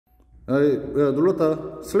야,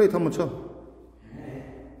 눌렀다. 슬레이트 한번 쳐.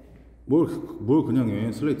 뭘 그냥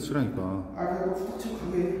해. 슬레이트 치라니까. 너 후딱 치고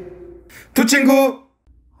가게. 두 친구!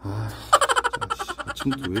 아, 진짜,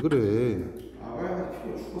 아침부터 왜 그래. 왜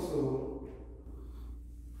피곤해 죽었어.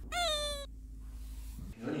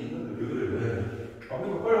 계산이 있는데 왜 그래?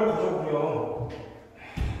 그러니까 빨리 한번 가져오고요.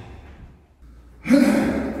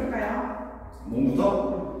 그럴까요? 몸부터?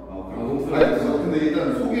 너무 아니, 근데 일단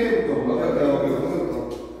소개부터.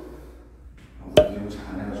 내용 잘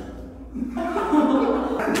안 해가지고.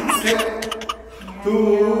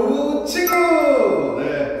 두 친구!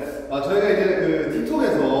 네. 저희가 이제 그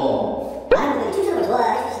틱톡에서 많은 분들이 춤추는 걸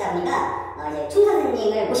좋아해 주시다 보니까 이제 춤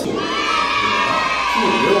선생님을 모시고 춤을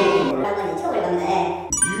배워보는 걸 한번 이제 체험을 해봅니다. 예.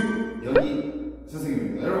 유연희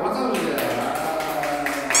선생님입니다. 여러분 박수 한번 주세요.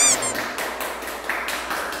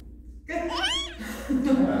 끝!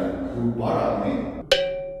 말 안 해?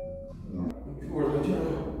 그걸 하지 않아.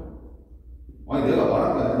 아니 내가 말한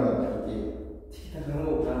게 아니라 티키타 하는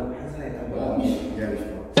거보다는 한산에 딱 뭐 이해하고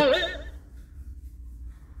싶어.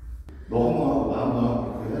 너 한 번 하고 나 한 번 하고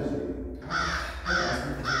그렇게 해야지.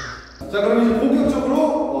 자 그럼 이제 본격적으로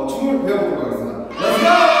춤을 배워보도록 하겠습니다. 렛츠고!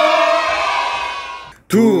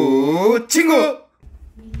 두 친구!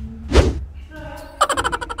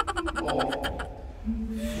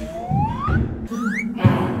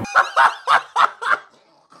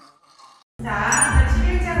 자,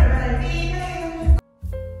 11자 얼마나 삐 그대로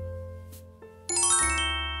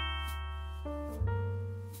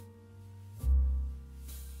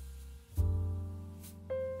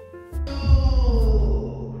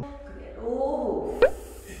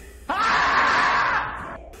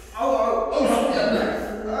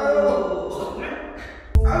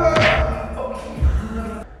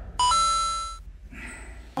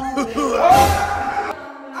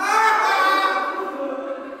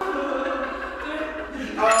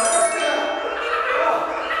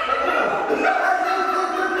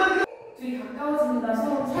둘이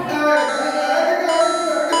가까워집니다.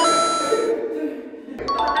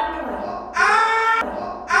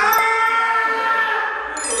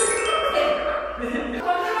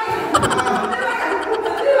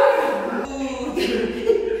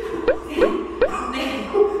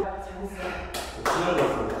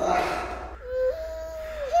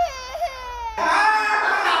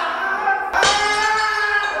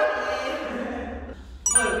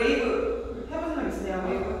 서로 웨이브 해본 사람 있으세요?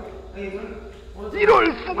 웨이브?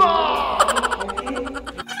 이럴 수가!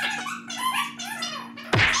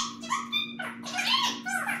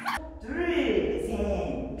 둘,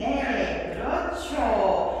 셋, 넷, 그렇죠.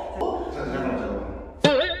 잠깐만.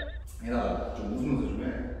 얘나 좀 웃으면서 좀 해.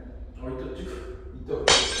 이따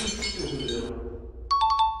웃으세요.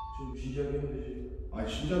 지금 진지하게 하면 되지. 아니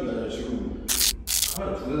진작이 아니라 지금 카메라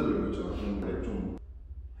두 대 들고 있잖아. 그런데 좀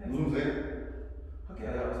웃으면서 해. 할게.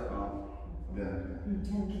 알았어. 미안해.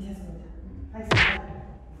 저는 괜찮습니다. 하겠습니다.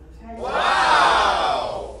 살짝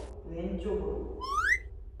왼쪽으로,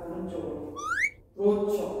 오른쪽으로,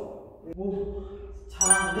 그렇죠. 오,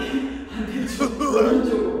 잘하는데 반대쪽,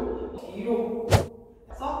 오른쪽으로, 뒤로,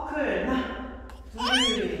 서클 하나, 둘,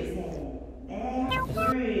 셋, 넷, 둘,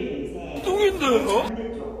 셋, 뚱인데요?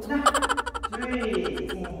 반대쪽 하나, 둘, 셋,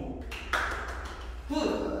 굿.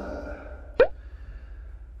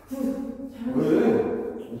 왜?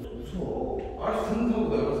 웃어. 알아서 듣는다고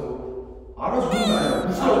나가서. 알아서 그런 거 아니야.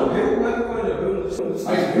 웃어. 배우고 하는 거 아니야. 배우는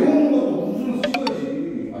아니 배우는 것도 웃으면서 찍어야지.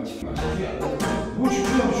 아 지금 집중이 안 돼. 뭐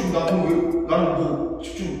집중하고 지금 나는 뭐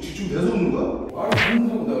집중돼서 웃는 거야? 알아서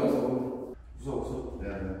듣는다고 나가서. 웃어. 네.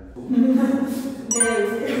 네,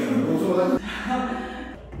 웃으세요. 웃어.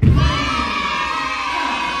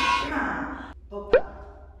 하나, 넣었다,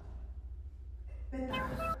 뺐다,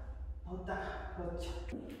 넣었다, 그렇죠.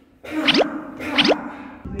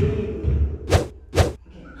 웨이브,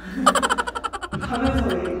 이렇게 가면서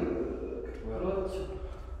웨이브, 그렇죠.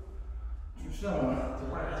 좀 쉬잖아. 더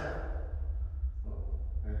빨리 하자.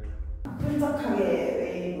 끈적하게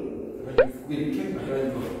웨이브. 고개 이렇게 가려는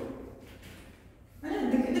거. 아니,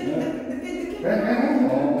 늦게. 네.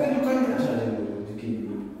 끈적하게 다시 하는 거. 느낌이.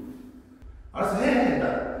 알았어 해 일단.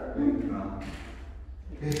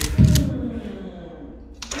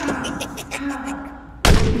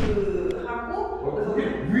 하고, 그게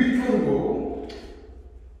왜 이렇게 하는 거?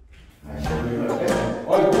 아이씨 왜 이래?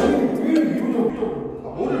 아니 왜 이러냐고.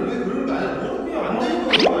 머리를 왜 그러는 게 아니야. 머리 그냥 안 되는 아,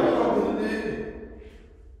 거야. 내가 보는데.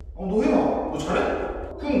 너 해봐. 너 잘해?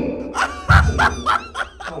 쿵.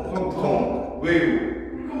 쿵. 웨이브.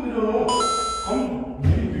 이렇게 하면 되잖아.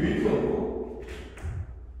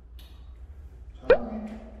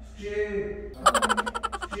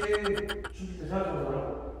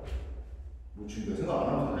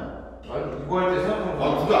 아니 이거 할 때 생각하면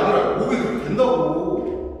아 그게 아니라 목에 그렇게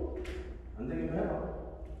된다고. 안 되긴 해요.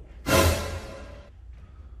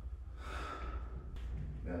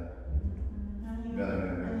 미안해.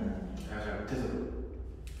 내가 잘못해서.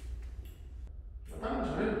 나는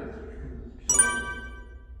잘해.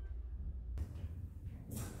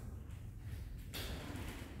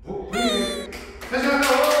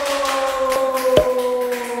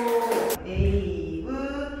 네이브.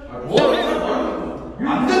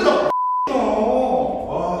 안 된다.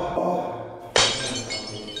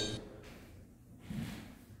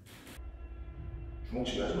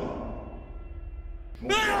 주먹치기 하지 마.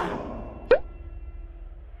 주먹치기 하지 마.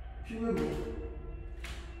 피부에 뭐?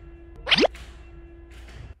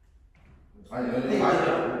 아니 이거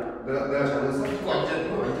아니야. 내가 잘못했어? 그거 아니잖아.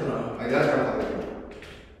 그거 아니잖아. 아니 내가 잘못했어.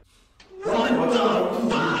 아니 맞잖아. 무슨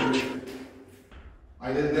소리지?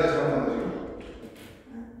 아니 내가 잘못한 거지.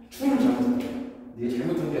 춤을 잘못했다. 네가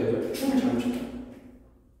잘못한 게 아니라 춤을 잘못했다.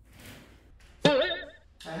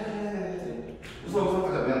 웃어.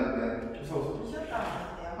 하자 미안. 웃어. 쉬었다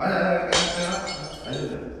왔는데요. 아니 괜찮아. 아니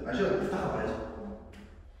쉬어. 이따가 말이지.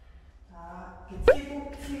 자, 이렇게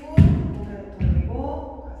치고 고개를 돌리고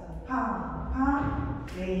가슴 팡팡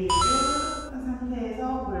네이브 한 상태에서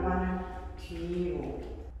골반을 뒤로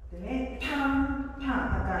그다음에 탕탕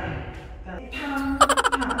약간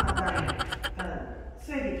스웩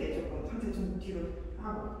있게 조금 상체 좀 뒤로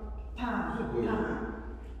하고 탕탕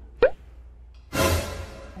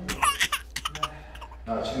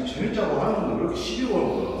야 지금 재밌자고 하는 건데 왜 이렇게 시비 거는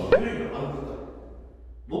거야? 안 웃었다.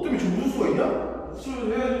 너 때문에 지금 웃을 수가 있냐? 웃으면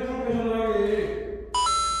해야지 프로페셔널하게.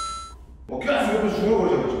 계속 옆에서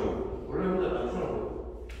중얼거리잖아 지금. 원래 혼자 안 웃으라고.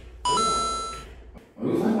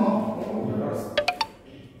 여기서 하지 마. 알았어.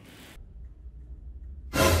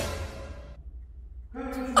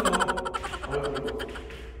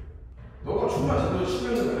 너가 춤만 제대로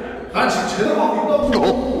추면은 그래. 난 지금 제대로 하고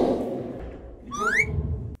있다고.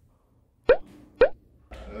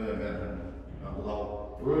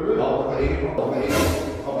 나오라고. 왜? 나오라고. 얘기해.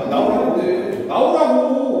 나오라고.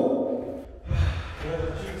 나오라고. 내가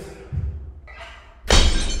다치겠어.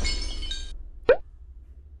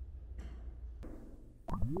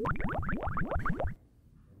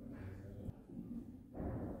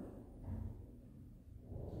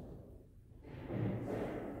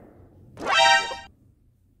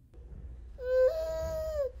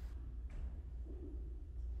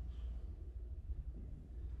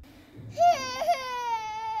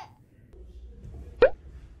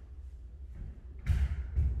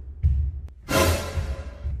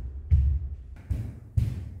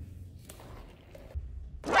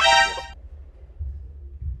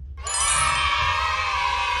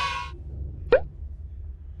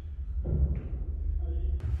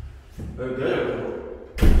 내가 잘못한 거.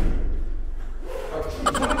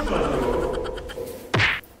 춤 이상한 줄 알았어.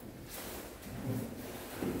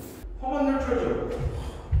 화만 낼 줄 알죠.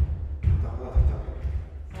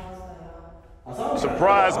 나왔어요. 아 싸움.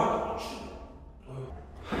 Surprise.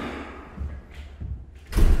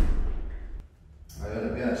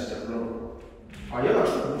 미안 진짜 그럼. 아 얘가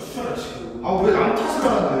춤 못 추잖아 지금. 아 왜 남 탓을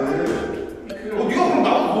하는데? 네가 그럼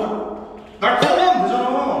날 탓하면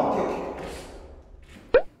되잖아. 오케이.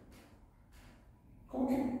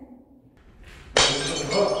 오케이.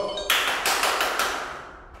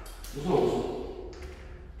 웃어.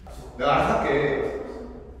 내가 알아서 할게.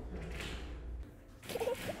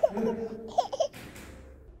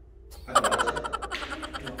 하지 말지.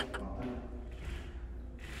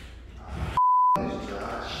 진짜.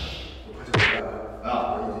 너 가져가. 야,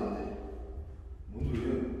 이제. 뭔데 왜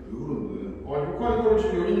그러는데? 아 욕하는 거를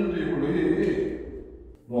지금 여기 있는데 이걸 왜 해?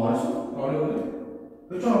 너 안 했어? 안 했는데?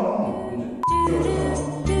 했잖아. 언제?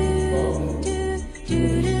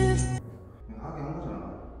 그냥 하게 한 거잖아.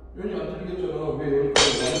 연이 안 들리겠잖아. 왜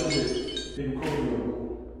여기까지 왔는데 내 욕하고 있냐고.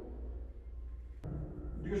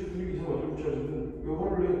 네가 지금 분위기 이상 만들고 있잖아 지금. 왜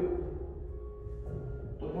화를 내?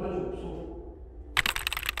 나 화낸 적 없어.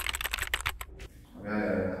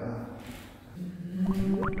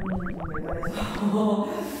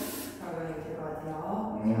 그래서 가만히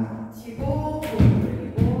들어가세요. 자, 치고 고개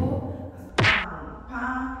돌리고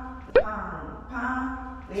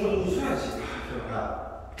팡팡 네이브 웃어야지. 야,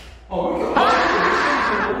 왜 이렇게 안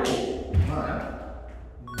장난 아니야?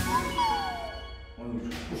 아니, 왜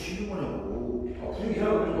자꾸 쉬는 거냐고. 분위기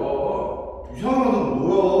이상하게 좀 와. 이상하게 하는 건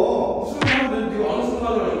뭐야? 웃으면 하는데 네가 안 웃으면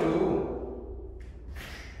하잖아 지금.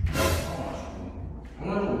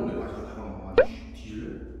 장난 좀 없네. 아직 잠깐만. 뒤질래?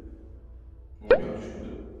 야 주신데.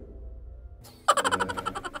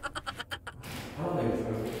 하나 내가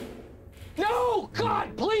No! God,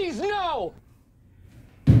 please, no!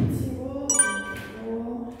 치고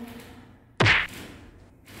돌리고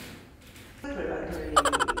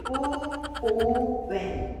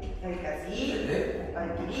오왼 여기까지. 네.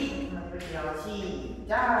 발길이 한번 해볼게요.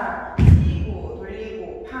 시작. 치고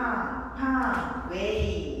돌리고 팡팡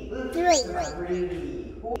웨이브 그만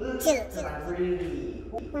돌리고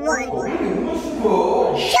그만 돌리고 왜 이렇게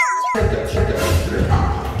쉬워?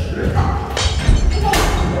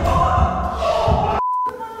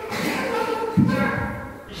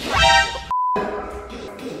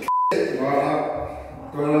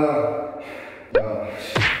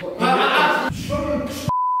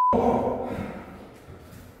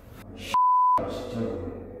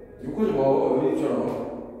 욕하지 마. 여기 있잖아.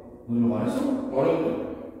 너 이거 말했어? 말했는데?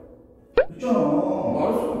 있잖아.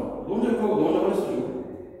 말했어. 너 혼자 욕하고 너 혼자 말했어 지금.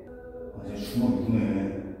 아, 쟤 주먹 누네.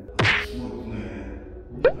 주먹 누네.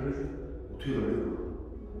 우리 달려줘. 어떻게 달래?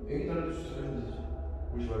 애기 달려줄 수 있으면 되지.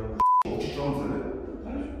 울지 말라고. 어떻게 싸움 살래?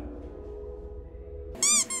 달려줘.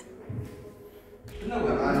 끝나고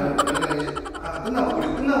끝나고 우리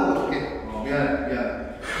끝나고 어떡해? 미안해.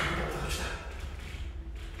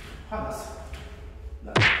 화났어.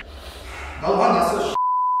 나도 화났어.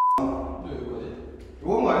 너 여기까지?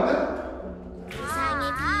 이건 거 아닌데? 세상에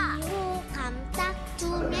비호 감짝 두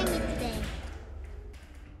명 있대.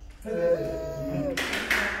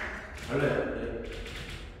 달래.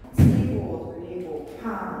 치고 돌리고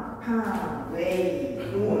팡팡 웨이브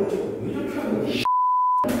왜 이렇게 하는 거야?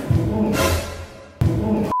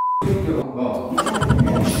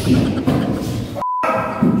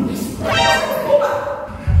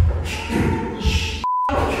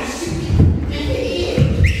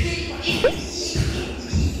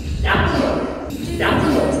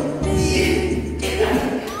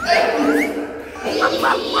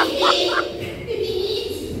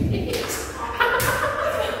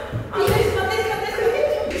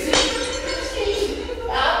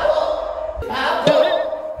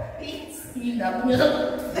 이 나쁜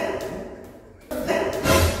녀석.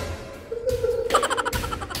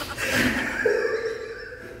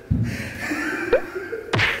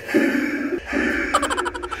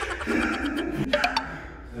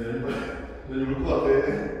 너 울것 같아.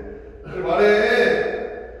 빨리 말해.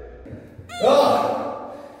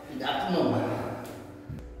 야! 이 나쁜 놈아.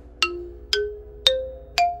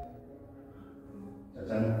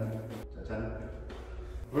 짜잔.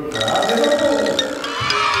 뭘까?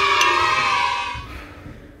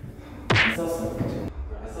 안 썼어.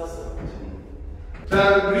 안 썼어.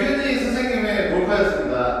 자, 류현희 선생님의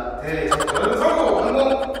몰카였습니다. 대작전 성공!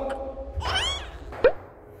 성공!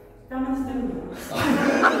 뺨한 스텝은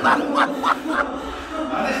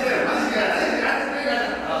안 하시네. 나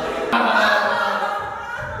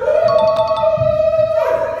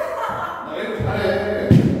왜 이렇게 잘해?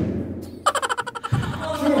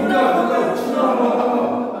 춤을 혼자 안 한다고. 춤을 한번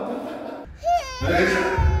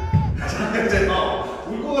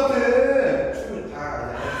울것 같아. 춤을 다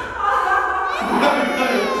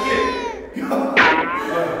미안해, 어떡해.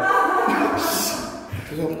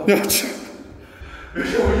 죄송합니다. 야, 참.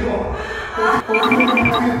 이렇게 울지 마.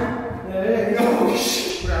 네.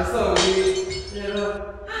 우리 안 싸워. 우리 얘는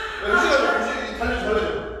유시가 달려줘.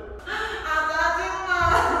 아 짜증나.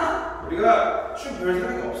 우리가 춤 별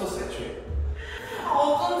생각이 없었어 애초에.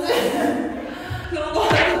 어쩐지 그런 거